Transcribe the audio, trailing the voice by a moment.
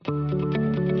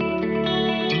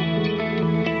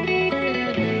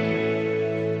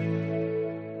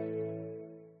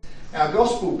Our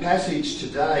gospel passage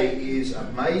today is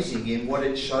amazing in what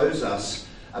it shows us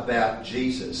about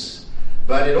Jesus.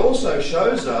 But it also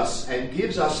shows us and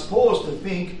gives us pause to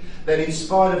think that in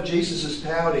spite of Jesus'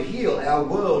 power to heal, our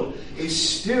world is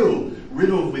still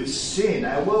riddled with sin.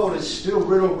 Our world is still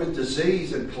riddled with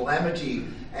disease and calamity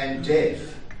and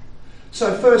death.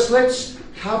 So first, let's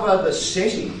cover the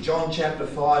setting. John chapter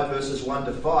 5 verses 1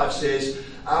 to 5 says,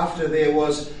 after there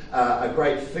was a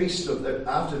great feast of the,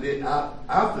 after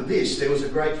this there was a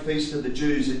great feast of the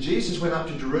Jews, and Jesus went up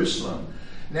to Jerusalem.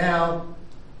 Now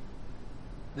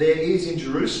there is in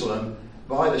Jerusalem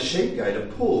by the sheep gate a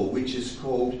pool, which is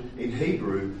called in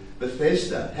Hebrew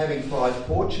Bethesda, having 5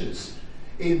 porches.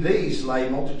 In these lay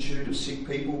multitude of sick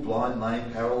people, blind, lame,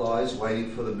 paralysed,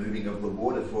 waiting for the moving of the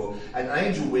water. For an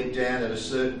angel went down at a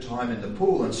certain time in the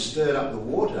pool and stirred up the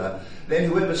water. Then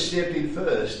whoever stepped in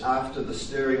first after the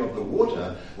stirring of the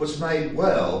water was made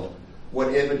well,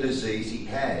 whatever disease he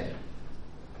had.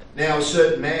 Now a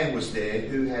certain man was there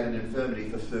who had an infirmity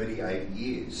for 38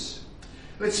 years.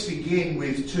 Let's begin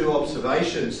with 2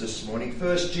 observations this morning.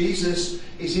 First, Jesus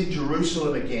is in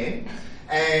Jerusalem again,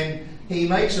 and he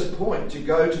makes a point to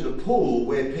go to the pool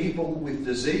where people with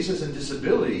diseases and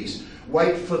disabilities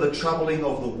wait for the troubling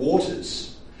of the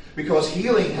waters, because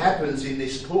healing happens in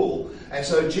this pool. And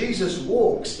so Jesus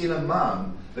walks in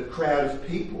among the crowd of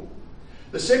people.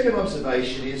 The second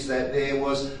observation is that there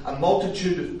was a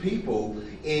multitude of people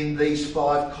in these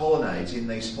 5 colonnades, in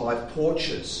these 5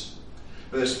 porches.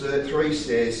 Verse 3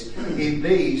 says, in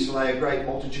these lay a great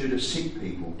multitude of sick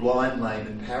people, blind, lame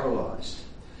and paralysed.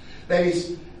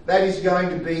 That is going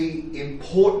to be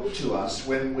important to us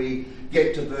when we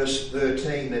get to verse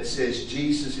 13 that says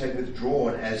Jesus had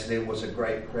withdrawn as there was a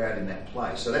great crowd in that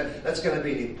place. So that's going to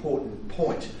be an important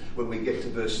point when we get to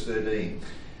verse 13.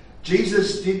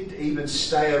 Jesus didn't even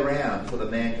stay around for the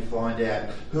man to find out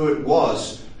who it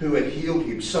was who had healed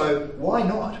him. So why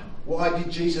not? Why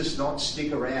did Jesus not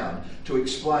stick around to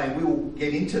explain? We will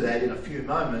get into that in a few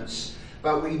moments.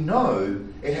 But we know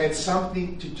it had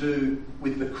something to do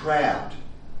with the crowd.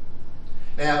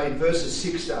 Now, in verses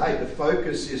 6 to 8, the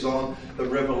focus is on the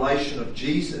revelation of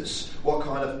Jesus, what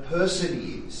kind of person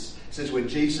he is. It says, when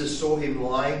Jesus saw him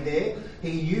lying there,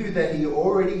 he knew that he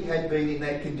already had been in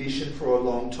that condition for a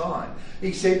long time.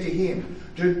 He said to him,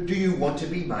 do you want to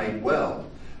be made well?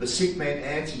 The sick man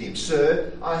answered him,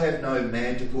 Sir, I have no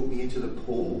man to put me into the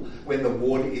pool when the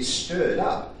water is stirred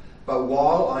up. But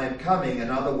while I am coming,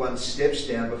 another one steps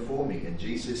down before me. And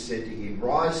Jesus said to him,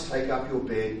 Rise, take up your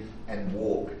bed and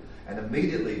walk. And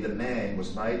immediately the man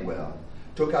was made well,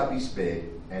 took up his bed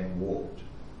and walked.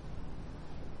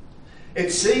 It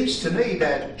seems to me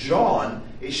that John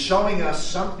is showing us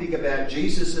something about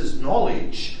Jesus'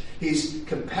 knowledge, his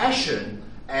compassion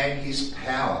and his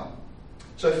power.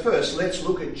 So first, let's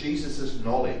look at Jesus'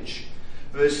 knowledge.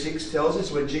 Verse 6 tells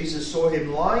us when Jesus saw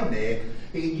him lying there,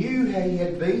 he knew he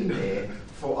had been there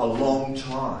for a long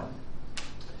time.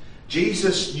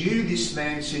 Jesus knew this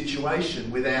man's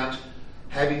situation without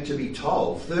having to be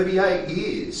told. 38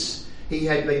 years he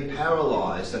had been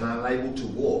paralysed and unable to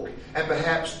walk. And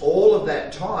perhaps all of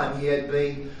that time he had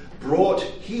been brought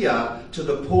here to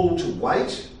the pool to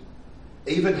wait,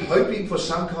 even hoping for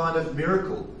some kind of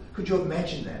miracle. Could you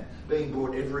imagine that? Being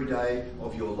brought every day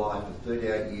of your life for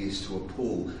 38 years to a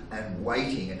pool and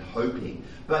waiting and hoping.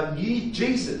 But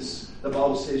Jesus, the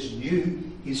Bible says,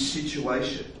 knew his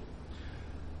situation.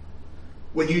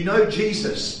 When you know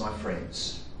Jesus, my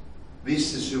friends,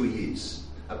 this is who he is.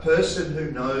 A person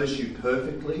who knows you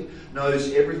perfectly,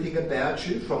 knows everything about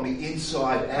you from the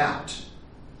inside out.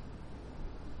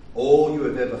 All you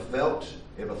have ever felt,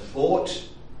 ever thought,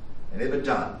 and ever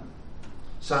done.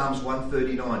 Psalms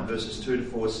 139 verses 2 to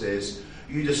 4 says,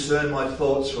 You discern my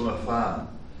thoughts from afar.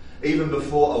 Even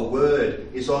before a word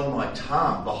is on my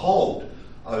tongue, behold,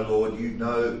 O Lord, you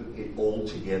know it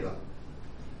altogether.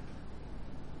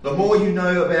 The more you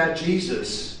know about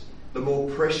Jesus, the more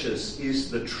precious is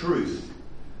the truth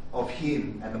of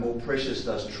him, and the more precious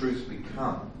does truth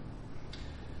become.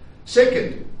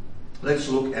 Second, let's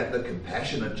look at the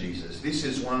compassion of Jesus. This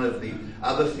is one of the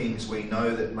other things we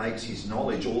know that makes his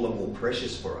knowledge all the more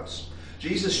precious for us.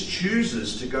 Jesus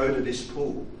chooses to go to this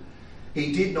pool.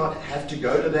 He did not have to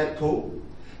go to that pool.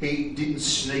 He didn't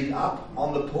sneak up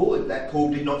on the pool. That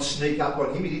pool did not sneak up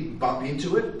on him. He didn't bump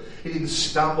into it. He didn't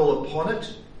stumble upon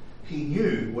it. He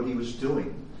knew what he was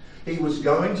doing. He was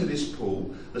going to this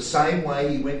pool the same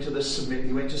way he went to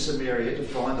Samaria to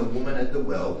find the woman at the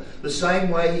well, the same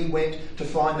way he went to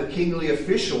find the kingly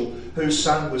official whose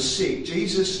son was sick.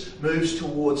 Jesus moves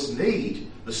towards need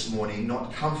this morning,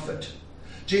 not comfort.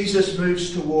 Jesus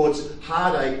moves towards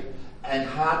heartache and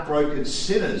heartbroken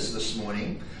sinners this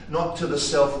morning, not to the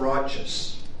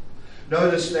self-righteous.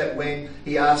 Notice that when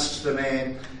he asks the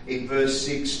man in verse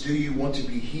 6, do you want to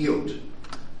be healed?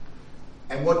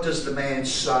 And what does the man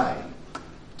say?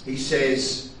 He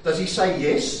says, does he say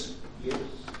yes? Yes.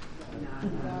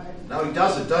 No, he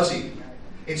doesn't, does he?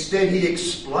 Instead, he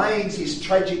explains his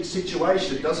tragic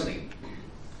situation, doesn't he?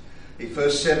 In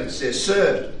verse 7 it says,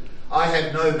 Sir, I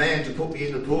have no man to put me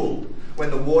in the pool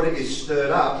when the water is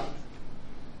stirred up,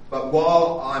 but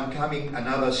while I'm coming,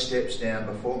 another steps down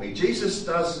before me. Jesus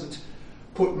doesn't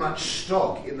put much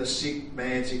stock in the sick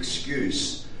man's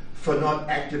excuse for not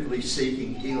actively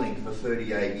seeking healing for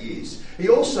 38 years. He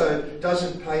also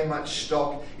doesn't pay much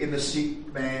stock in the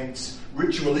sick man's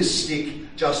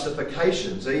ritualistic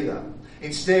justifications either.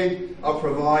 Instead of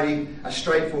providing a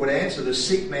straightforward answer, the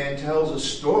sick man tells a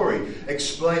story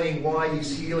explaining why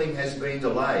his healing has been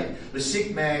delayed. The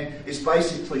sick man is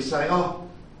basically saying, oh,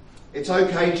 it's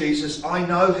okay, Jesus, I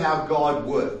know how God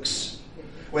works.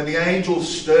 When the angel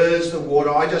stirs the water,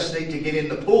 I just need to get in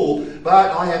the pool, but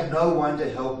I have no one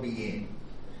to help me in.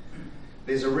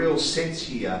 There's a real sense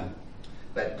here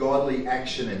that godly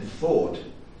action and thought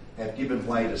have given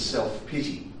way to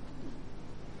self-pity.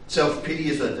 Self-pity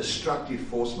is a destructive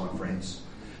force, my friends,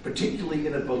 particularly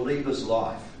in a believer's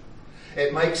life.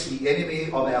 It makes the enemy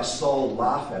of our soul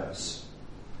laugh at us.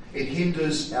 It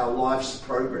hinders our life's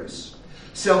progress.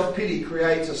 Self-pity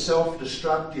creates a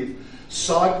self-destructive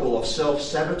cycle of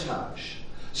self-sabotage.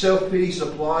 Self-pity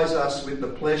supplies us with the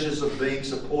pleasures of being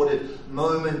supported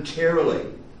momentarily,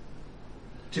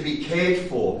 to be cared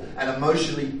for and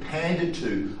emotionally pandered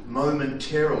to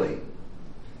momentarily.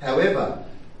 However,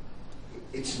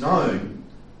 it's known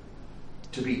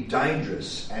to be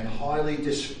dangerous and a highly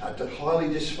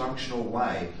dysfunctional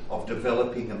way of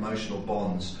developing emotional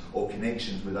bonds or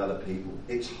connections with other people.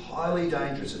 It's highly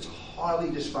dangerous. It's a highly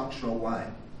dysfunctional way.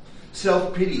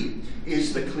 Self-pity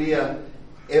is the clear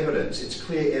evidence. It's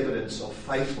clear evidence of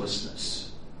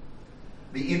faithlessness.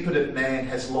 The impotent man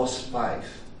has lost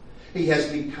faith. He has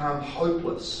become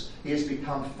hopeless. He has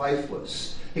become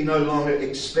faithless. He no longer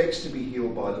expects to be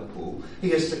healed by the pool. He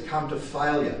has succumbed to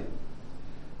failure.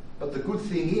 But the good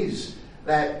thing is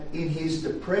that in his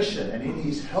depression and in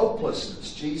his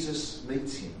helplessness, Jesus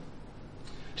meets him.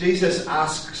 Jesus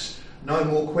asks no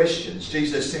more questions.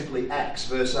 Jesus simply acts.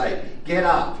 Verse 8, get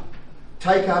up,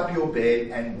 take up your bed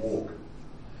and walk.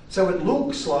 So it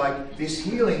looks like this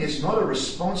healing is not a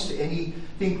response to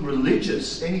anything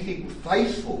religious, anything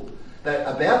faithful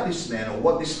about this man or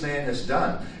what this man has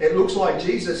done. It looks like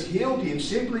Jesus healed him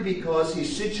simply because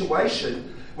his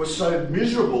situation was so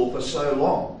miserable for so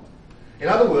long. In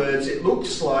other words, it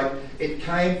looks like it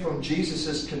came from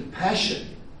Jesus' compassion,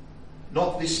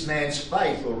 not this man's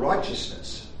faith or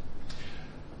righteousness.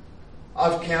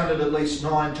 I've counted at least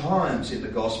 9 times in the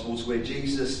Gospels where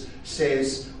Jesus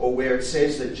says, or where it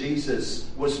says that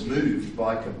Jesus was moved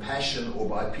by compassion or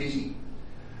by pity.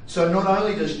 So not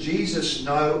only does Jesus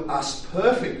know us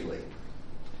perfectly,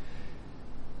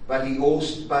 but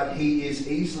he is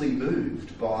easily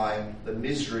moved by the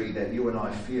misery that you and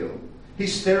I feel.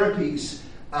 His therapies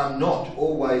are not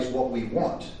always what we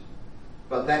want,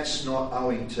 but that's not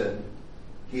owing to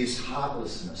his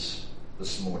heartlessness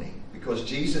this morning, because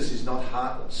Jesus is not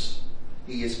heartless.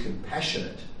 He is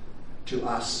compassionate to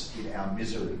us in our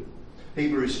misery.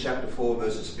 Hebrews chapter 4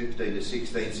 verses 15 to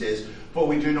 16 says, For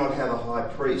we do not have a high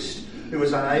priest who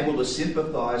is unable to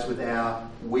sympathise with our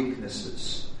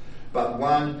weaknesses, but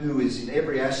one who is in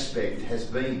every aspect has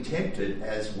been tempted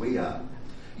as we are,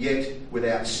 yet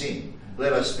without sin.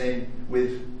 Let us then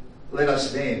with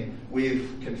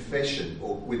confession,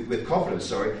 or with confidence,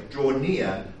 draw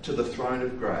near to the throne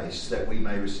of grace, that we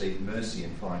may receive mercy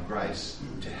and find grace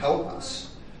to help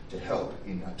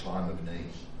in a time of need.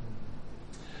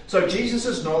 So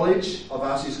Jesus' knowledge of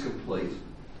us is complete,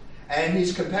 and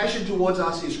his compassion towards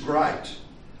us is great,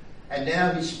 and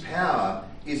now his power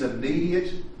is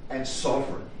immediate and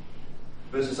sovereign.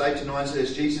 Verses 8 to 9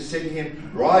 says, Jesus said to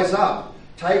him, Rise up,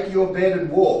 take your bed and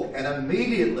walk. And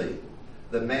immediately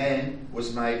the man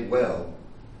was made well,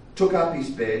 took up his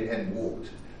bed and walked.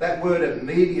 That word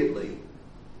immediately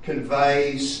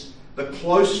conveys the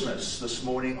closeness this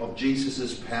morning of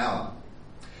Jesus' power.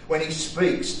 When he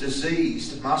speaks,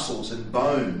 diseased muscles and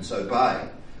bones obey,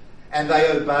 and they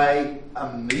obey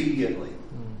immediately.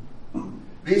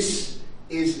 This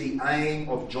is the aim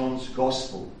of John's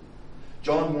Gospel.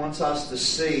 John wants us to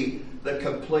see the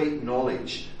complete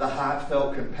knowledge, the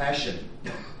heartfelt compassion,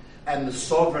 and the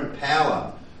sovereign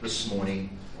power this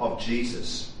morning of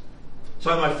Jesus.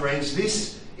 So, my friends,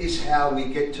 this is how we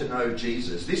get to know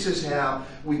Jesus. This is how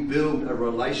we build a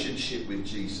relationship with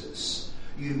Jesus.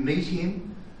 You meet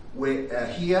him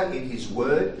here in his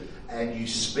word, and you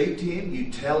speak to him.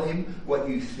 You tell him what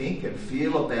you think and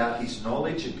feel about his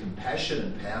knowledge and compassion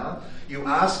and power. You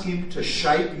ask him to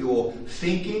shape your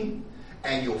thinking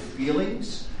and your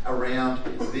feelings around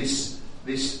this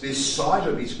sight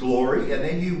of his glory, and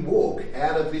then you walk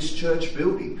out of this church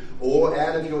building or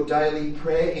out of your daily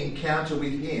prayer encounter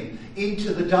with him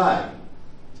into the day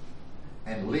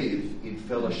and live in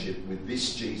fellowship with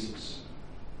this Jesus.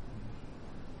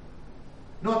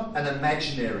 Not an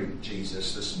imaginary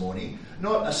Jesus this morning,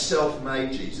 not a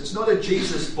self-made Jesus, not a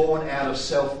Jesus born out of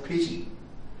self-pity,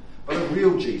 but a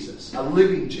real Jesus, a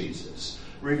living Jesus,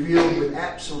 revealed with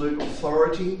absolute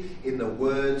authority in the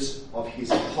words of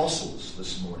his apostles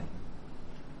this morning.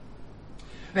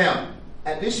 Now,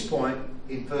 at this point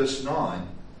in verse 9,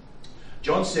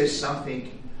 John says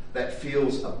something that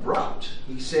feels abrupt.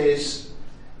 He says,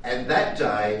 "And that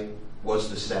day was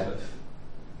the Sabbath."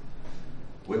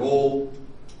 We're all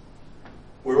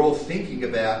thinking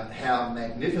about how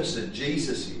magnificent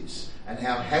Jesus is and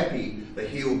how happy the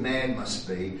healed man must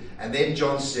be. And then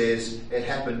John says it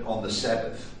happened on the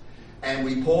Sabbath. And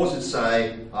we pause and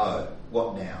say, oh,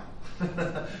 what now?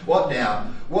 What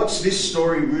now? What's this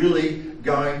story really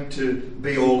going to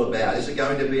be all about? Is it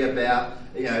going to be about,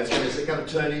 is it going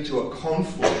to turn into a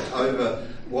conflict over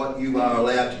what you are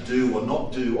allowed to do or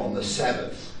not do on the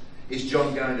Sabbath? Is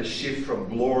John going to shift from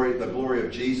the glory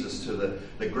of Jesus to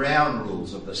the ground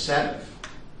rules of the Sabbath?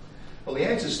 Well, the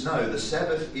answer is no. The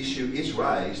Sabbath issue is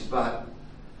raised, but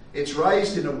it's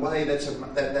raised in a way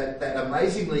that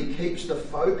amazingly keeps the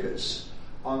focus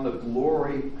on the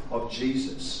glory of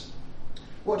Jesus.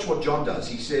 Watch what John does.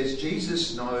 He says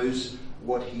Jesus knows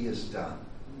what he has done.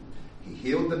 He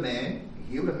healed a man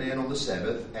on the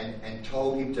Sabbath and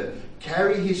told him to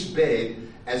carry his bed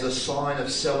as a sign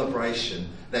of celebration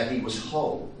that he was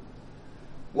whole.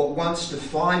 What wants to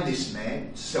find this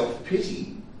man,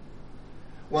 self-pity,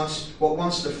 what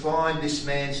wants to find this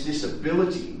man's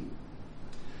disability,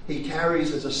 he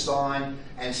carries as a sign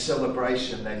and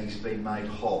celebration that he's been made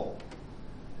whole.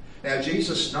 Now,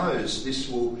 Jesus knows this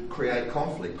will create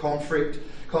conflict.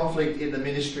 Conflict in the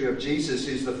ministry of Jesus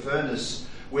is the furnace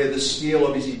where the steel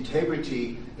of his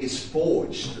integrity is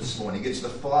forged this morning. It's the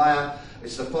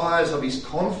fires of his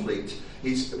conflict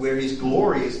where his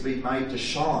glory has been made to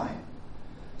shine.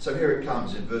 So here it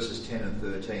comes in verses 10 and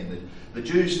 13. The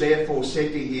Jews therefore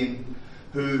said to him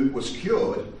who was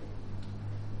cured,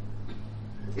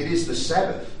 "It is the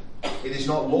Sabbath. It is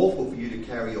not lawful for you to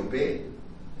carry your bed."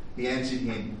 He answered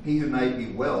him, "He who made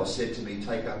me well said to me,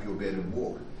 'Take up your bed and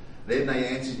walk.' Then they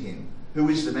answered him, 'Who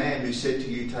is the man who said to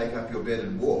you, take up your bed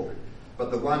and walk?'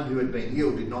 But the one who had been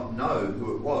healed did not know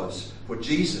who it was, for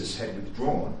Jesus had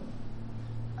withdrawn,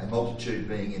 a multitude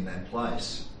being in that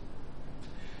place."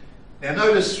 Now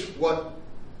notice what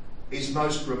is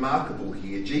most remarkable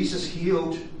here. Jesus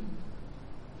healed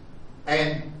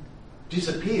and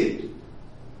disappeared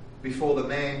before the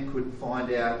man could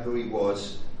find out who he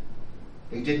was.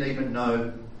 He didn't even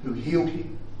know who healed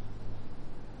him.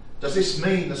 Does this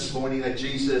mean this morning that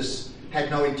Jesus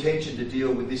had no intention to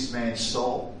deal with this man's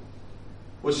soul?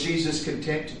 Was Jesus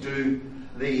content to do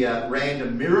the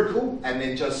random miracle and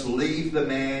then just leave the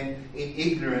man in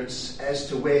ignorance as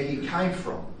to where he came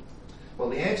from? Well,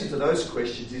 the answer to those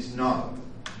questions is no.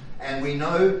 And we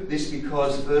know this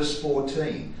because verse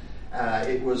 14,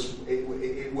 it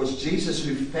was Jesus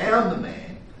who found the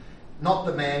man, not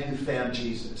the man who found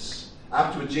Jesus.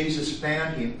 Afterward, Jesus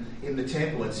found him in the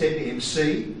temple and said to him,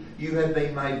 "See, you have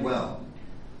been made well.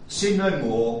 Sin no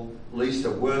more, lest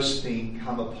a worse thing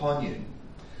come upon you."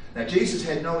 Now, Jesus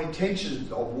had no intention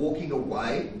of walking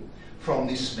away from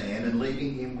this man and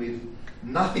leaving him with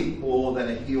nothing more than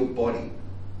a healed body.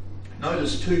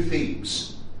 Notice two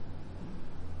things.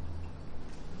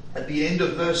 At the end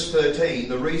of verse 13,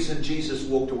 the reason Jesus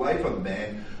walked away from the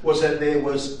man was that there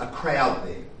was a crowd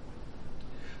there.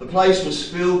 The place was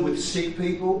filled with sick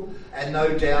people and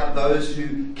no doubt those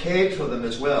who cared for them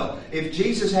as well. If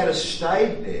Jesus had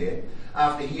stayed there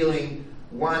after healing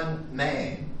one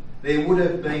man, there would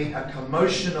have been a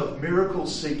commotion of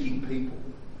miracle-seeking people.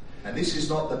 And this is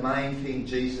not the main thing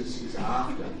Jesus is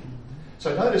after.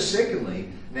 So notice secondly,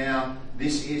 now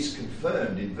this is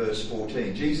confirmed in verse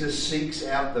 14. Jesus seeks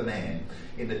out the man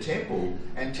in the temple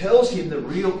and tells him the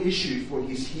real issue for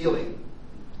his healing.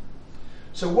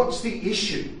 So what's the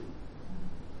issue?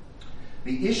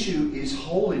 The issue is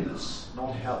holiness,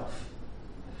 not health.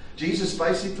 Jesus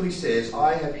basically says,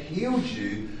 "I have healed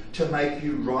you to make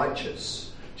you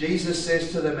righteous." Jesus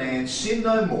says to the man, "Sin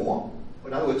no more."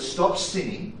 In other words, stop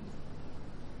sinning.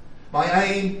 My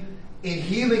aim in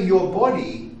healing your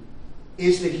body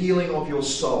is the healing of your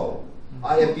soul.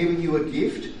 I have given you a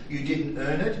gift. You didn't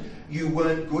earn it. You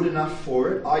weren't good enough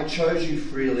for it. I chose you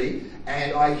freely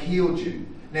and I healed you.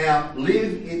 Now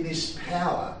live in this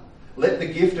power. Let the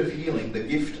gift of healing, the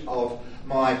gift of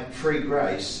my free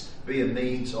grace, be a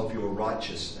means of your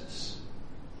righteousness.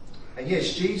 And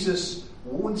yes, Jesus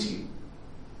warns him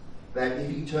that if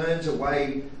he turns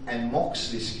away and mocks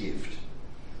this gift,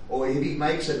 or if he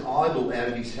makes an idol out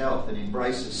of his health and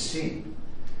embraces sin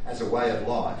as a way of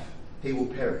life, he will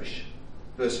perish.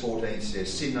 Verse 14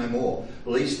 says, sin no more,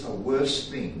 lest a worse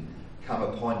thing come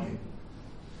upon you.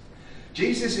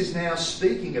 Jesus is now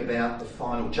speaking about the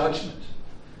final judgment,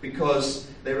 because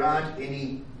there aren't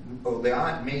many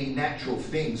natural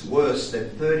things worse than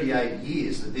 38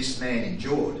 years that this man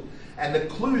endured. And the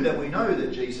clue that we know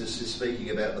that Jesus is speaking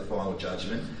about the final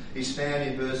judgment is found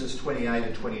in verses 28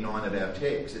 and 29 of our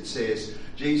text. It says,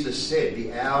 Jesus said,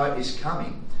 the hour is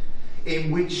coming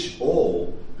in which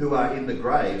all who are in the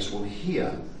graves will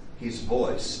hear his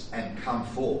voice and come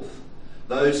forth.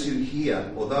 Those who hear,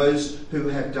 or those who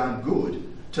have done good,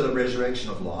 to the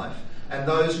resurrection of life, and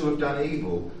those who have done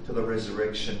evil to the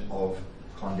resurrection of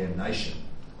condemnation.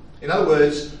 In other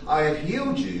words, I have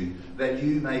healed you that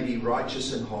you may be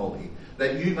righteous and holy,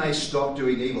 that you may stop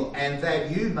doing evil, and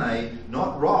that you may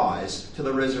not rise to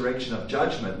the resurrection of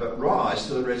judgment, but rise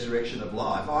to the resurrection of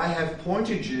life. I have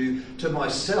pointed you to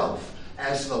myself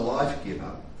as the life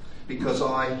giver, because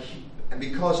I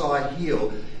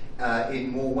heal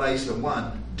in more ways than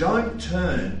one. Don't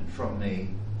turn from me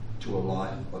to a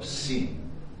life of sin.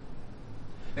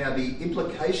 Now, the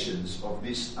implications of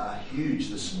this are huge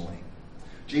this morning.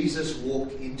 Jesus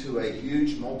walked into a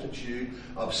huge multitude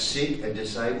of sick and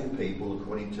disabled people,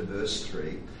 according to verse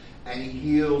 3, and he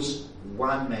heals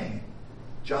one man,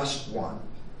 just one,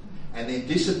 and then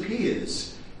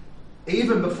disappears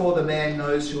even before the man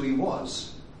knows who he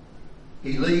was.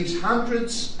 He leaves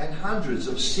hundreds and hundreds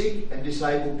of sick and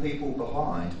disabled people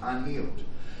behind, unhealed.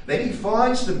 Then he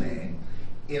finds the man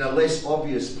in a less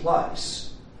obvious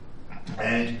place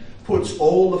and puts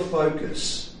all the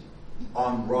focus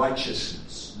on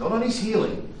righteousness, not on his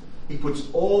healing. He puts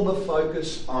all the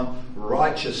focus on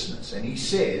righteousness, and he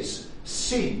says,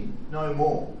 sin no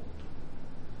more.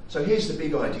 So here's the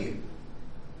big idea.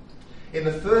 In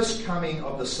the first coming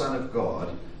of the Son of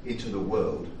God into the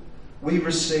world, we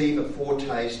receive a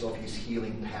foretaste of his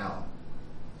healing power.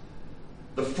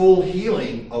 The full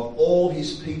healing of all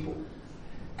his people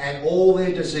and all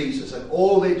their diseases and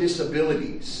all their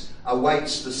disabilities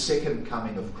awaits the second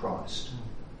coming of Christ.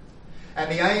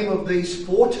 And the aim of these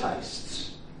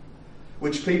foretastes,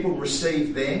 which people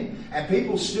received then and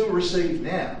people still receive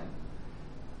now,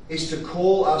 is to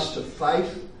call us to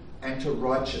faith and to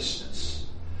righteousness.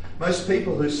 Most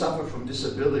people who suffer from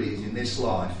disabilities in this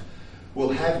life will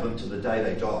have them to the day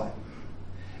they die.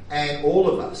 And all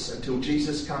of us, until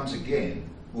Jesus comes again,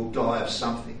 will die of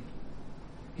something.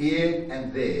 Here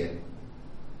and there,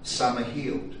 some are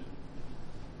healed.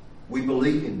 We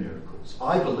believe in miracles.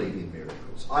 I believe in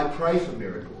miracles. I pray for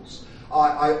miracles.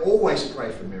 I always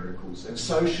pray for miracles, and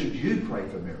so should you pray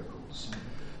for miracles.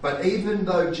 But even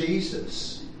though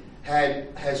Jesus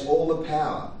has all the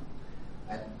power,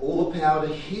 and all the power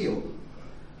to heal,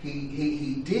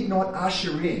 he did not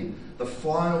usher in the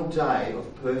final day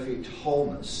of perfect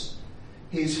wholeness.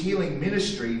 His healing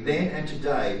ministry then and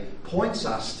today points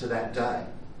us to that day.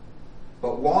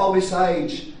 But while this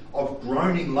age of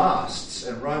groaning lasts,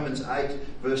 and Romans 8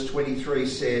 verse 23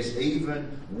 says,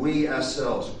 even we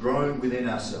ourselves groan within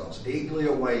ourselves, eagerly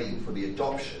awaiting for the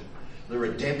adoption, the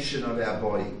redemption of our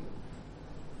body.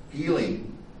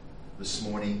 Healing this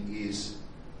morning is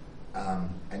an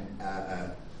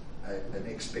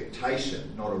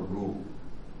expectation, not a rule.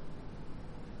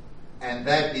 And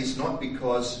that is not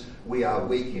because we are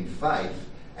weak in faith.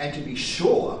 And to be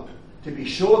sure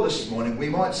this morning, we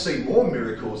might see more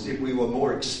miracles if we were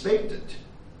more expectant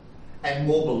and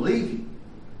more believing.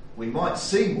 We might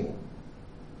see more.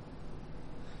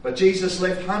 But Jesus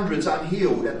left hundreds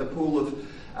unhealed at the pool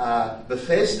of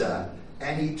Bethesda,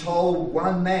 and he told the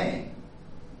one man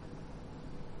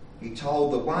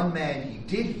he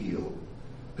did heal,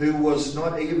 who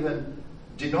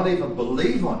did not even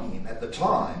believe on him at the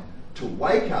time, to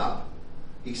wake up.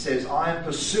 He says, I am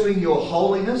pursuing your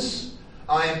holiness.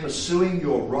 I am pursuing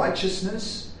your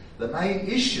righteousness. The main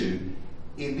issue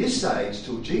in this age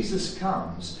till Jesus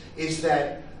comes is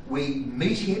that we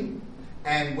meet him,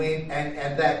 and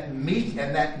that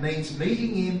means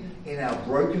meeting him in our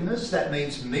brokenness. That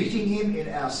means meeting him in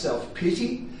our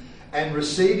self-pity and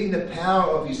receiving the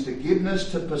power of his forgiveness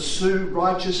to pursue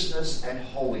righteousness and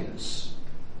holiness.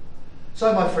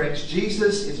 So, my friends,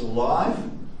 Jesus is alive,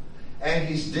 and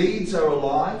his deeds are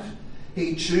alive.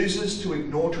 He chooses to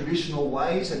ignore traditional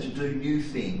ways and to do new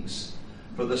things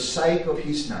for the sake of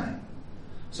his name.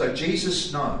 So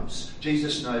Jesus knows.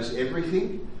 Jesus knows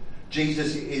everything.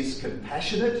 Jesus is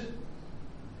compassionate.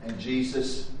 And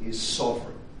Jesus is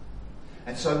sovereign.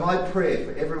 And so my prayer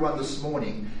for everyone this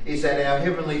morning is that our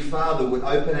Heavenly Father would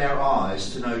open our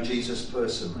eyes to know Jesus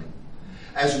personally,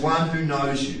 as one who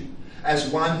knows you, as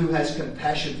one who has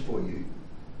compassion for you,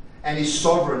 and is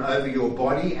sovereign over your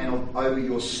body and over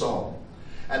your soul,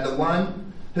 and the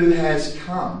one who has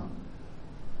come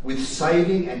with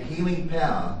saving and healing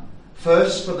power,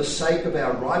 first for the sake of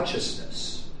our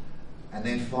righteousness, and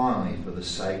then finally for the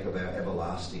sake of our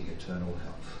everlasting eternal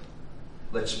health.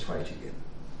 Let's pray together.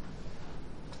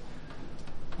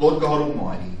 Lord God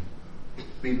Almighty,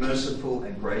 be merciful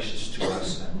and gracious to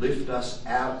us and lift us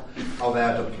out of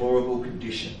our deplorable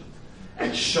condition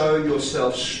and show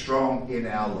yourself strong in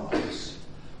our lives.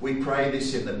 We pray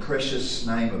this in the precious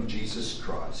name of Jesus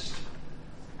Christ.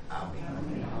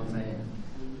 Amen. Amen.